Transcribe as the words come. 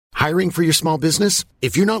Hiring for your small business?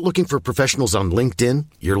 If you're not looking for professionals on LinkedIn,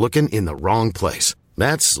 you're looking in the wrong place.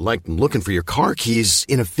 That's like looking for your car keys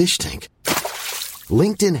in a fish tank.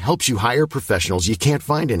 LinkedIn helps you hire professionals you can't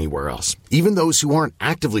find anywhere else, even those who aren't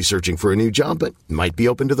actively searching for a new job but might be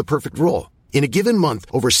open to the perfect role. In a given month,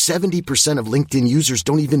 over 70% of LinkedIn users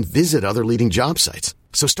don't even visit other leading job sites.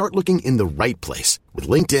 So start looking in the right place. With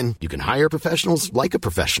LinkedIn, you can hire professionals like a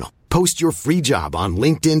professional. Post your free job on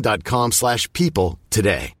linkedin.com/people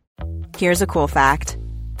today. Here's a cool fact.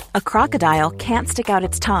 A crocodile can't stick out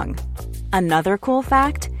its tongue. Another cool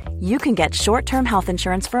fact, you can get short-term health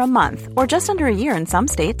insurance for a month or just under a year in some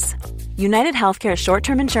states. United Healthcare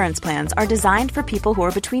short-term insurance plans are designed for people who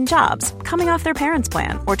are between jobs, coming off their parents'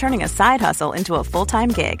 plan, or turning a side hustle into a full-time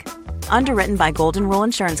gig. Underwritten by Golden Rule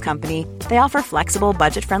Insurance Company, they offer flexible,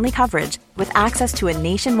 budget-friendly coverage with access to a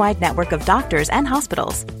nationwide network of doctors and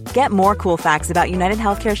hospitals. Get more cool facts about United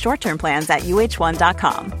Healthcare short-term plans at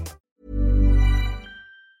uh1.com.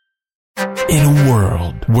 In a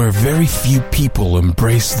world where very few people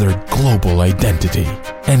embrace their global identity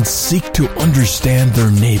and seek to understand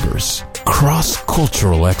their neighbors,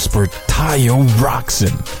 cross-cultural expert Tayo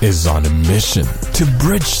Roxon is on a mission to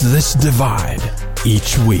bridge this divide.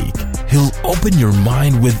 Each week, he'll open your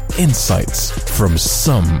mind with insights from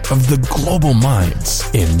some of the global minds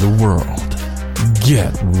in the world.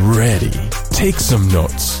 Get ready, take some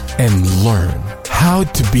notes, and learn how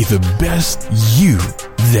to be the best you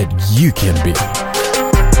that you can be.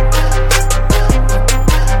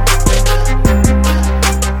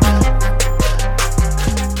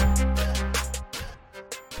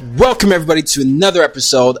 Welcome everybody to another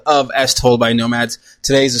episode of As Told by Nomads.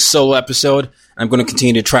 Today is a solo episode. I'm going to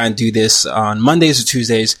continue to try and do this on Mondays or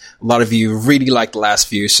Tuesdays. A lot of you really liked the last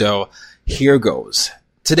few, so here goes.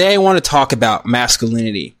 Today I want to talk about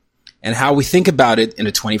masculinity and how we think about it in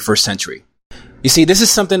the 21st century. You see, this is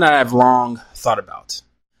something that I've long thought about,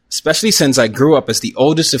 especially since I grew up as the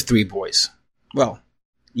oldest of three boys. Well,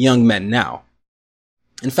 young men now.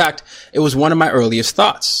 In fact, it was one of my earliest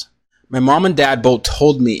thoughts. My mom and dad both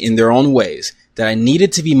told me in their own ways that I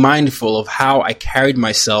needed to be mindful of how I carried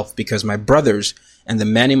myself because my brothers and the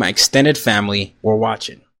men in my extended family were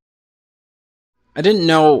watching. I didn't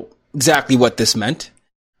know exactly what this meant,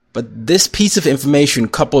 but this piece of information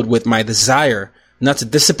coupled with my desire not to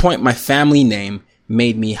disappoint my family name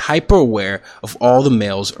made me hyper aware of all the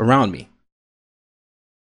males around me.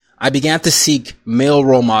 I began to seek male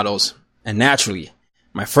role models, and naturally,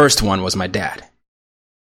 my first one was my dad.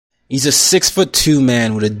 He's a 6'2"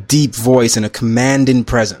 man with a deep voice and a commanding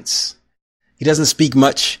presence. He doesn't speak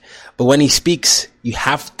much, but when he speaks, you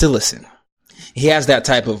have to listen. He has that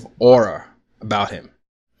type of aura about him.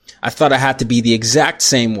 I thought I had to be the exact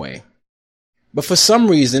same way. But for some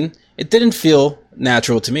reason, it didn't feel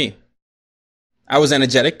natural to me. I was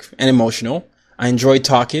energetic and emotional. I enjoyed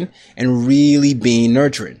talking and really being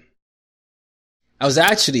nurturing. I was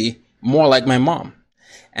actually more like my mom.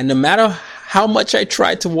 And no matter how much I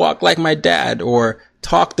tried to walk like my dad or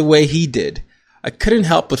talk the way he did, I couldn't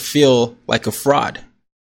help but feel like a fraud.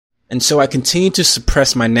 And so I continued to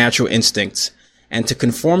suppress my natural instincts and to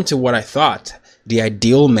conform to what I thought the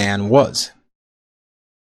ideal man was.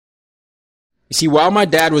 You see, while my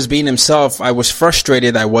dad was being himself, I was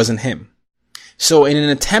frustrated I wasn't him. So in an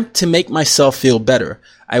attempt to make myself feel better,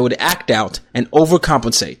 I would act out and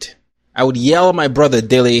overcompensate. I would yell at my brother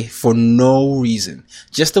daily for no reason,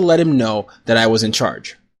 just to let him know that I was in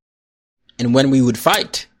charge. And when we would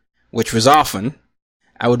fight, which was often,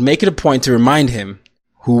 I would make it a point to remind him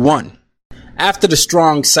who won. After the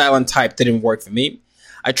strong, silent type didn't work for me,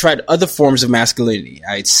 I tried other forms of masculinity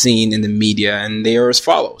I had seen in the media, and they are as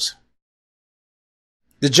follows.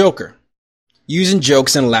 The Joker, using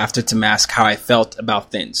jokes and laughter to mask how I felt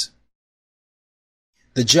about things.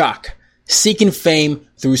 The Jock, seeking fame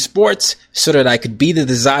through sports so that I could be the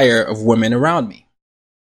desire of women around me.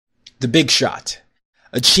 The Big Shot,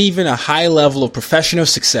 achieving a high level of professional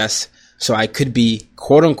success so I could be,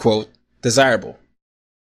 quote-unquote, desirable.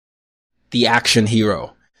 The Action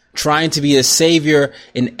Hero, trying to be a savior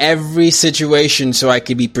in every situation so I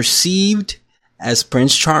could be perceived as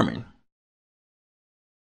Prince Charming.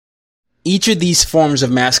 Each of these forms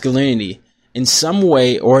of masculinity, in some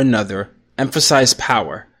way or another, emphasize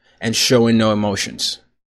power and showing no emotions.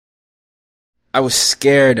 I was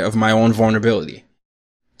scared of my own vulnerability.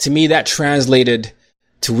 To me, that translated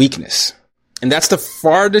to weakness. And that's the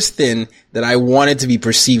farthest thing that I wanted to be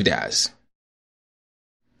perceived as.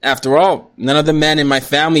 After all, none of the men in my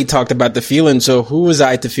family talked about the feeling, so who was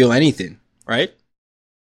I to feel anything, right?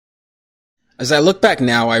 As I look back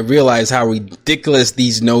now, I realize how ridiculous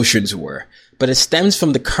these notions were, but it stems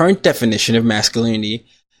from the current definition of masculinity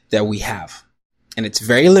that we have, and it's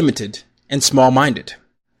very limited and small-minded.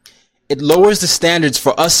 It lowers the standards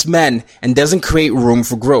for us men and doesn't create room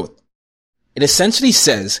for growth. It essentially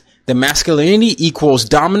says that masculinity equals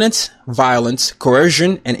dominance, violence,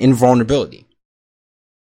 coercion, and invulnerability.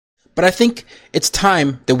 But I think it's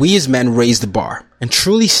time that we as men raised the bar and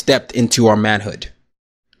truly stepped into our manhood.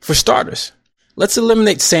 For starters, let's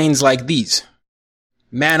eliminate sayings like these.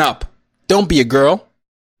 Man up. Don't be a girl.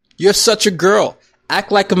 You're such a girl.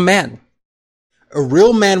 Act like a man. A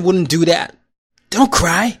real man wouldn't do that. Don't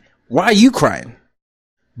cry. Why are you crying?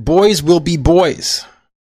 Boys will be boys.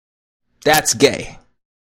 That's gay.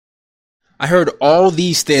 I heard all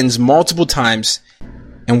these things multiple times,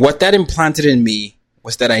 and what that implanted in me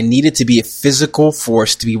was that I needed to be a physical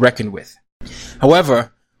force to be reckoned with.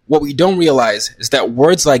 However, what we don't realize is that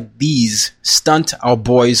words like these stunt our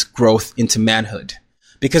boys' growth into manhood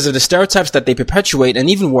because of the stereotypes that they perpetuate, and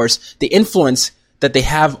even worse, the influence that they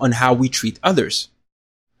have on how we treat others.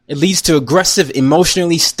 It leads to aggressive,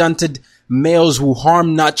 emotionally stunted males who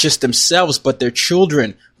harm not just themselves, but their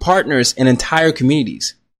children, partners, and entire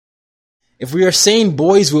communities. If we are saying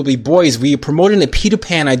boys will be boys, we are promoting a Peter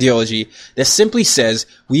Pan ideology that simply says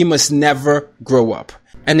we must never grow up.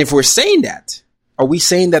 And if we're saying that, are we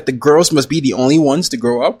saying that the girls must be the only ones to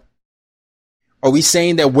grow up? Are we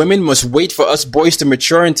saying that women must wait for us boys to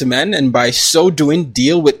mature into men and by so doing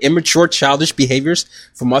deal with immature childish behaviors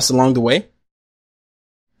from us along the way?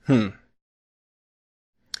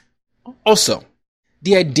 Also,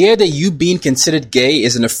 the idea that you being considered gay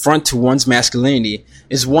is an affront to one's masculinity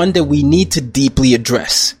is one that we need to deeply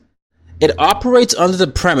address. It operates under the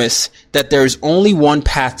premise that there is only one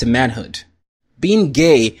path to manhood. Being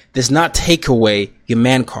gay does not take away your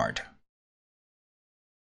man card.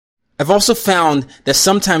 I've also found that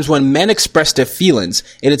sometimes when men express their feelings,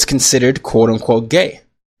 it is considered quote-unquote gay.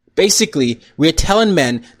 Basically, we're telling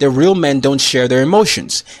men that real men don't share their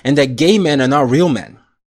emotions, and that gay men are not real men.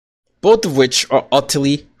 Both of which are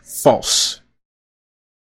utterly false.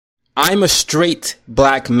 I'm a straight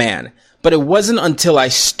black man, but it wasn't until I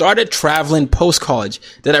started traveling post-college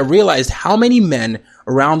that I realized how many men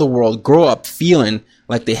around the world grow up feeling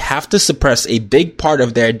like they have to suppress a big part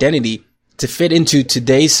of their identity to fit into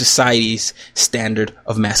today's society's standard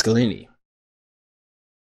of masculinity.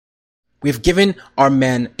 We've given our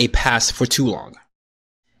men a pass for too long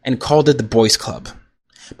and called it the boys' club.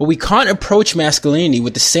 But we can't approach masculinity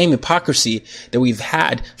with the same hypocrisy that we've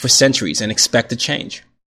had for centuries and expect to change.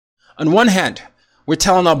 On one hand, we're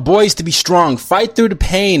telling our boys to be strong, fight through the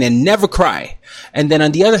pain, and never cry. And then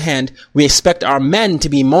on the other hand, we expect our men to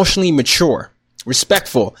be emotionally mature,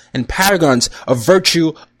 respectful, and paragons of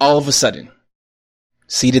virtue all of a sudden.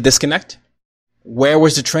 See the disconnect? Where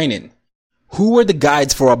was the training? Who were the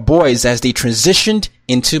guides for our boys as they transitioned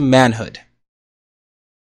into manhood?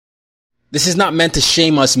 This is not meant to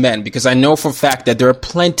shame us men, because I know for a fact that there are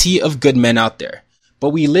plenty of good men out there. But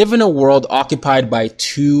we live in a world occupied by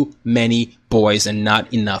too many boys and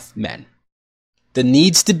not enough men. There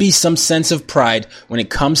needs to be some sense of pride when it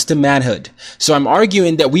comes to manhood. So I'm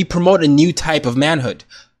arguing that we promote a new type of manhood.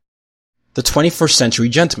 The 21st century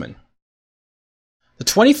gentleman. The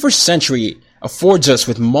 21st century affords us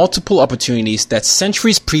with multiple opportunities that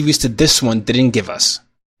centuries previous to this one didn't give us.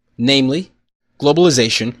 Namely,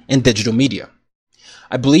 globalization and digital media.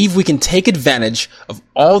 I believe we can take advantage of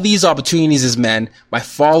all these opportunities as men by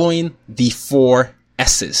following the 4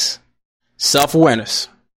 S's. Self-awareness,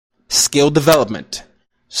 skill development,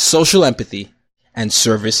 social empathy, and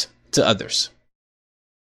service to others.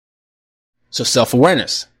 So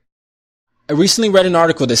self-awareness. I recently read an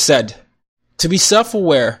article that said, to be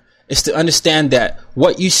self-aware is to understand that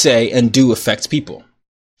what you say and do affects people,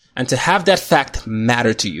 and to have that fact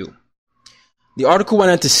matter to you. The article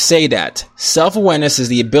went on to say that self-awareness is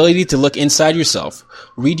the ability to look inside yourself,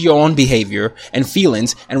 read your own behavior and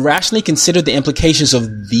feelings, and rationally consider the implications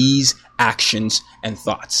of these actions and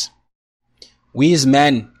thoughts. We as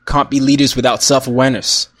men can't be leaders without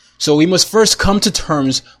self-awareness, so we must first come to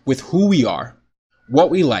terms with who we are, what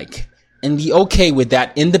we like, and be okay with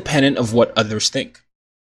that independent of what others think.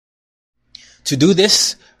 To do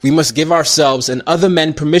this, we must give ourselves and other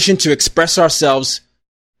men permission to express ourselves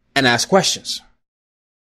and ask questions.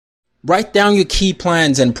 Write down your key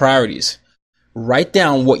plans and priorities. Write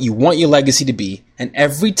down what you want your legacy to be, and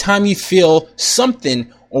every time you feel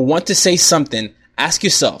something or want to say something, ask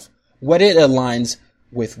yourself whether it aligns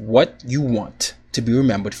with what you want to be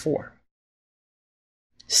remembered for.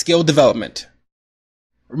 Skill development.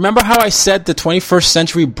 Remember how I said the 21st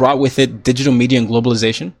century brought with it digital media and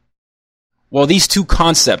globalization? Well, these two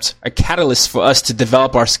concepts are catalysts for us to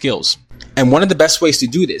develop our skills. And one of the best ways to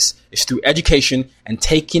do this is through education and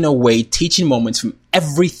taking away teaching moments from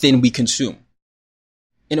everything we consume.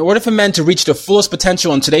 In order for men to reach their fullest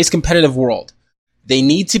potential in today's competitive world, they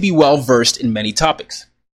need to be well versed in many topics.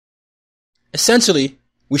 Essentially,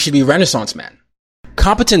 we should be Renaissance men.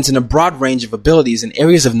 Competence in a broad range of abilities and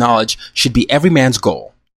areas of knowledge should be every man's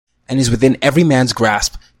goal and is within every man's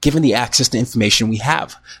grasp given the access to information we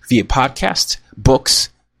have via podcasts, books,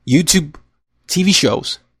 YouTube, TV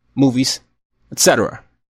shows, movies, etc.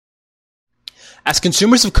 As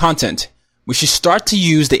consumers of content, we should start to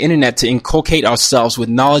use the internet to inculcate ourselves with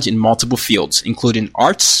knowledge in multiple fields, including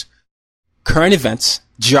arts, current events,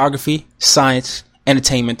 geography, science,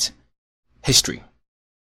 entertainment, history.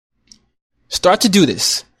 Start to do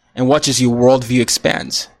this and watch as your worldview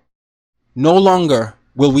expands. No longer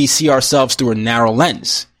will we see ourselves through a narrow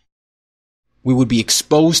lens. We would be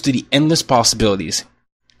exposed to the endless possibilities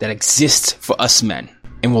that exist for us men,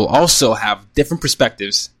 and will also have different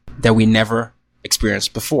perspectives that we never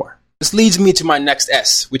experienced before. This leads me to my next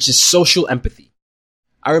S, which is social empathy.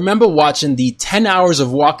 I remember watching the 10 hours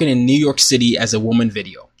of walking in New York City as a woman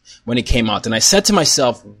video when it came out, and I said to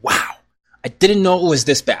myself, wow, I didn't know it was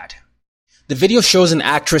this bad. The video shows an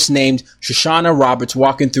actress named Shoshana Roberts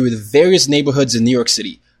walking through the various neighborhoods in New York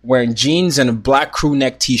City, wearing jeans and a black crew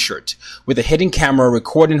neck t-shirt, with a hidden camera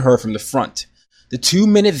recording her from the front. The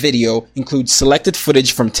 2-minute video includes selected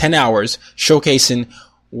footage from 10 hours showcasing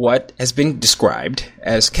what has been described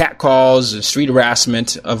as catcalls and street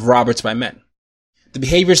harassment of Roberts by men. The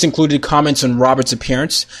behaviors included comments on Roberts'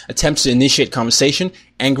 appearance, attempts to initiate conversation,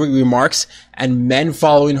 angry remarks, and men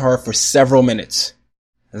following her for several minutes.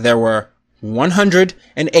 There were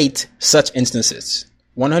 108 such instances.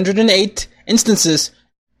 108 instances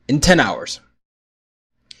in 10 hours.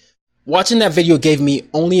 Watching that video gave me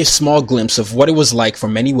only a small glimpse of what it was like for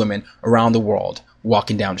many women around the world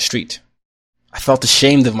walking down the street. I felt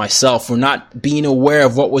ashamed of myself for not being aware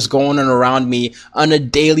of what was going on around me on a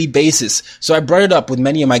daily basis, so I brought it up with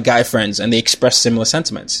many of my guy friends and they expressed similar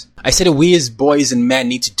sentiments. I said that we as boys and men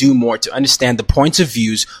need to do more to understand the points of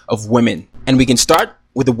views of women, and we can start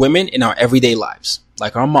with the women in our everyday lives,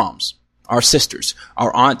 like our moms, our sisters,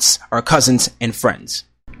 our aunts, our cousins, and friends.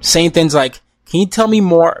 Saying things like, "Can you tell me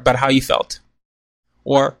more about how you felt?"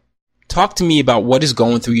 Or, "Talk to me about what is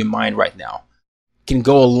going through your mind right now," can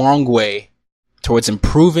go a long way towards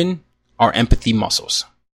improving our empathy muscles.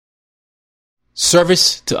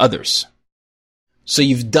 Service to others. So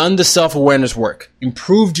you've done the self-awareness work,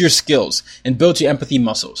 improved your skills, and built your empathy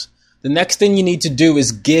muscles. The next thing you need to do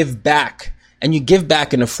is give back, and you give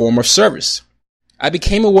back in the form of service. I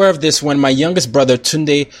became aware of this when my youngest brother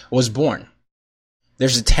Tunde was born.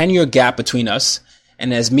 There's a 10-year gap between us,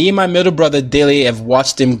 and as me and my middle brother Dele have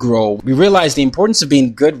watched him grow, we realized the importance of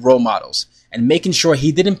being good role models and making sure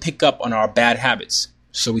he didn't pick up on our bad habits.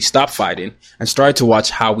 So we stopped fighting and started to watch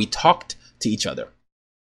how we talked to each other.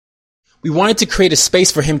 We wanted to create a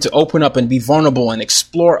space for him to open up and be vulnerable and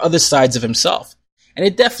explore other sides of himself. And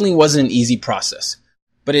it definitely wasn't an easy process,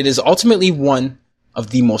 but it is ultimately one of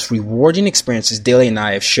the most rewarding experiences Dele and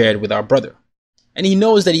I have shared with our brother. And he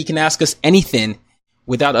knows that he can ask us anything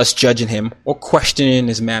without us judging him or questioning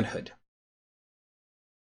his manhood.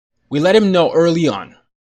 We let him know early on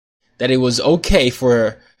that it was okay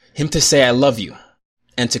for him to say "I love you"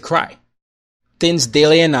 and to cry. Things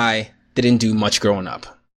Dele and I didn't do much growing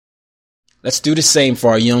up. Let's do the same for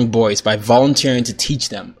our young boys by volunteering to teach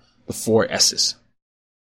them the 4 S's.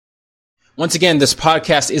 Once again, this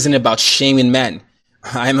podcast isn't about shaming men.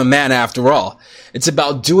 I'm a man after all. It's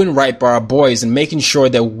about doing right by our boys and making sure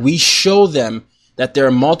that we show them that there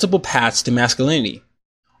are multiple paths to masculinity.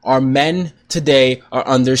 Our men today are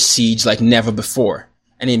under siege like never before,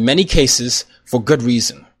 and in many cases, for good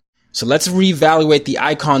reason. So let's reevaluate the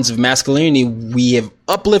icons of masculinity we have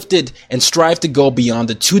uplifted and strive to go beyond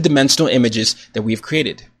the 2-dimensional images that we have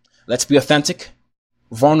created. Let's be authentic,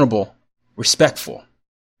 vulnerable, respectful.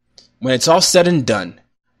 When it's all said and done,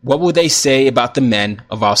 what will they say about the men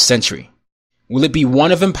of our century? Will it be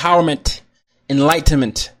one of empowerment,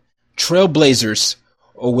 enlightenment, trailblazers,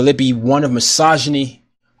 or will it be one of misogyny,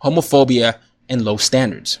 homophobia, and low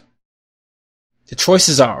standards? The choice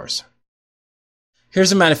is ours.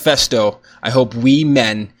 Here's a manifesto I hope we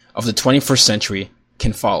men of the 21st century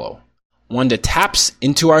can follow. One that taps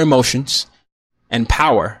into our emotions and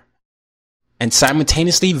power and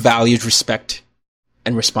simultaneously values respect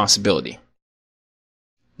and responsibility.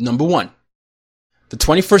 Number 1. The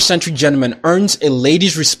 21st century gentleman earns a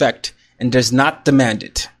lady's respect and does not demand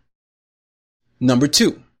it. Number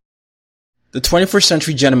 2. The 21st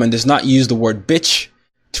century gentleman does not use the word bitch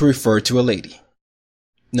to refer to a lady.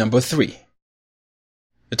 Number 3.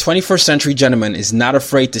 The 21st century gentleman is not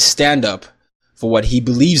afraid to stand up for what he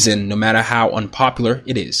believes in, no matter how unpopular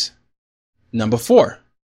it is. Number 4.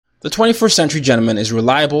 The 21st century gentleman is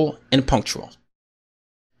reliable and punctual.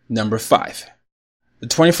 Number 5. The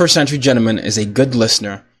 21st century gentleman is a good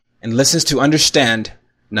listener and listens to understand,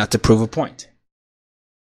 not to prove a point.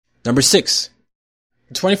 Number 6.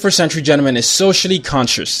 The 21st century gentleman is socially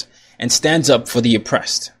conscious and stands up for the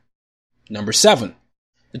oppressed. Number 7.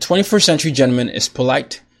 The 21st century gentleman is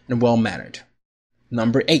polite and well-mannered.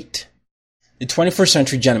 Number 8. The 21st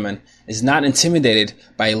century gentleman is not intimidated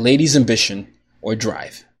by a lady's ambition or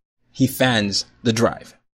drive. He fans the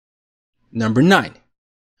drive. Number 9.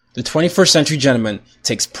 The 21st century gentleman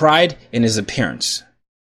takes pride in his appearance.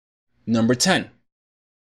 Number 10.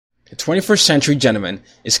 The 21st century gentleman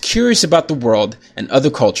is curious about the world and other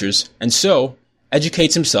cultures, and so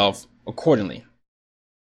educates himself accordingly.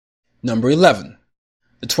 Number 11.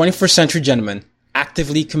 The 21st century gentleman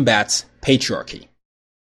actively combats patriarchy.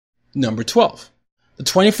 Number 12. The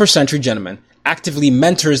 21st century gentleman actively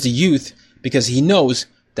mentors the youth because he knows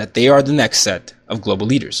that they are the next set of global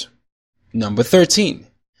leaders. Number 13.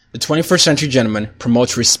 The 21st century gentleman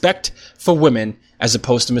promotes respect for women as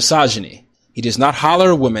opposed to misogyny. He does not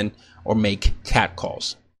holler at women or make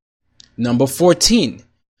catcalls. Number 14.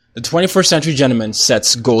 The 21st century gentleman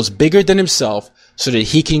sets goals bigger than himself so that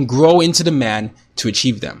he can grow into the man to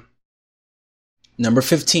achieve them. Number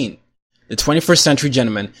 15. The 21st century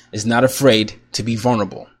gentleman is not afraid to be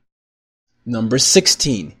vulnerable. Number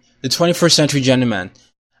 16. The 21st century gentleman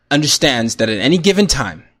understands that at any given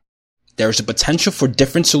time, there is a potential for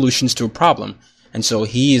different solutions to a problem, and so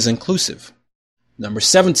he is inclusive. Number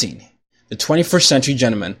 17. The 21st century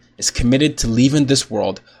gentleman is committed to leaving this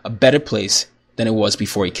world a better place than it was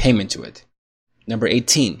before he came into it. Number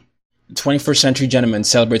 18. The 21st century gentleman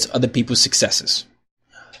celebrates other people's successes.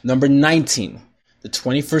 Number 19. The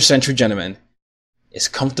 21st century gentleman is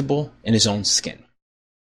comfortable in his own skin.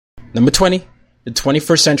 Number 20. The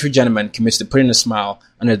 21st century gentleman commits to putting a smile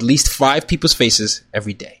on at least 5 people's faces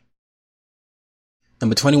every day.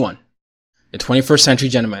 Number 21. The 21st century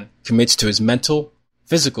gentleman commits to his mental,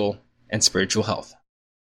 physical, and spiritual health.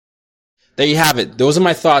 There you have it. Those are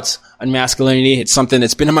my thoughts on masculinity. It's something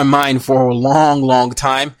that's been in my mind for a long, long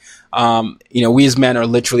time. We as men are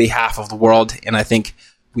literally half of the world, and I think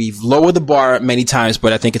we've lowered the bar many times,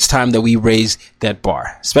 but I think it's time that we raise that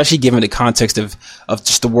bar, especially given the context of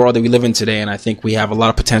just the world that we live in today, and I think we have a lot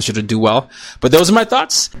of potential to do well. But those are my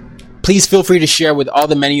thoughts. Please feel free to share with all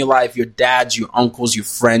the men in your life, your dads, your uncles, your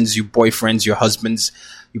friends, your boyfriends, your husbands,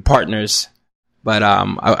 your partners. But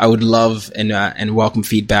I would love and welcome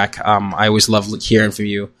feedback. I always love hearing from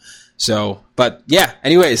you. So, but yeah,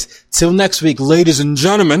 anyways, till next week, ladies and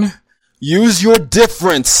gentlemen, use your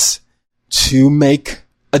difference to make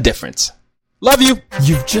a difference. Love you.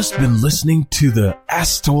 You've just been listening to the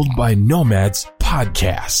As Told by Nomads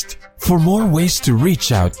podcast. For more ways to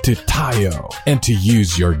reach out to Tayo and to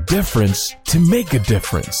use your difference to make a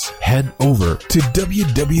difference, head over to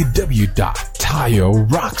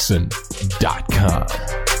www.tayoroxen.com.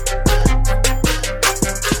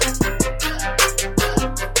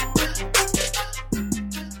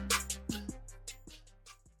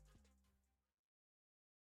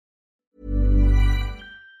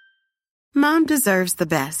 Mom deserves the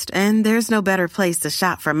best, and there's no better place to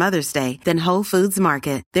shop for Mother's Day than Whole Foods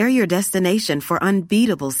Market. They're your destination for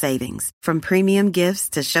unbeatable savings, from premium gifts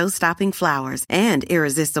to show-stopping flowers and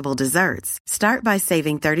irresistible desserts. Start by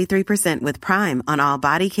saving 33% with Prime on all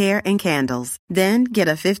body care and candles. Then get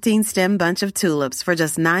a 15-stem bunch of tulips for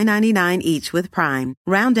just $9.99 each with Prime.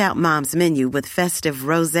 Round out Mom's menu with festive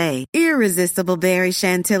rosé, irresistible berry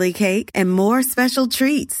chantilly cake, and more special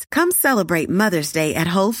treats. Come celebrate Mother's Day at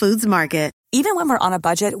Whole Foods Market. Even when we're on a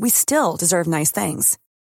budget, we still deserve nice things.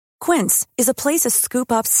 Quince is a place to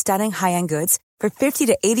scoop up stunning high-end goods for 50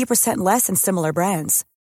 to 80% less than similar brands.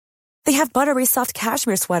 They have buttery soft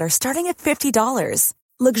cashmere sweaters starting at $50,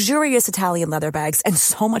 luxurious Italian leather bags, and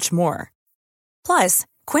so much more. Plus,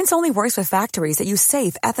 Quince only works with factories that use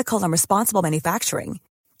safe, ethical, and responsible manufacturing.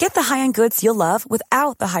 Get the high-end goods you'll love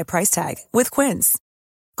without the high price tag with Quince.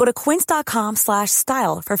 Go to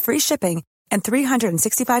quince.com/style for free shipping and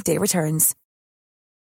 365-day returns.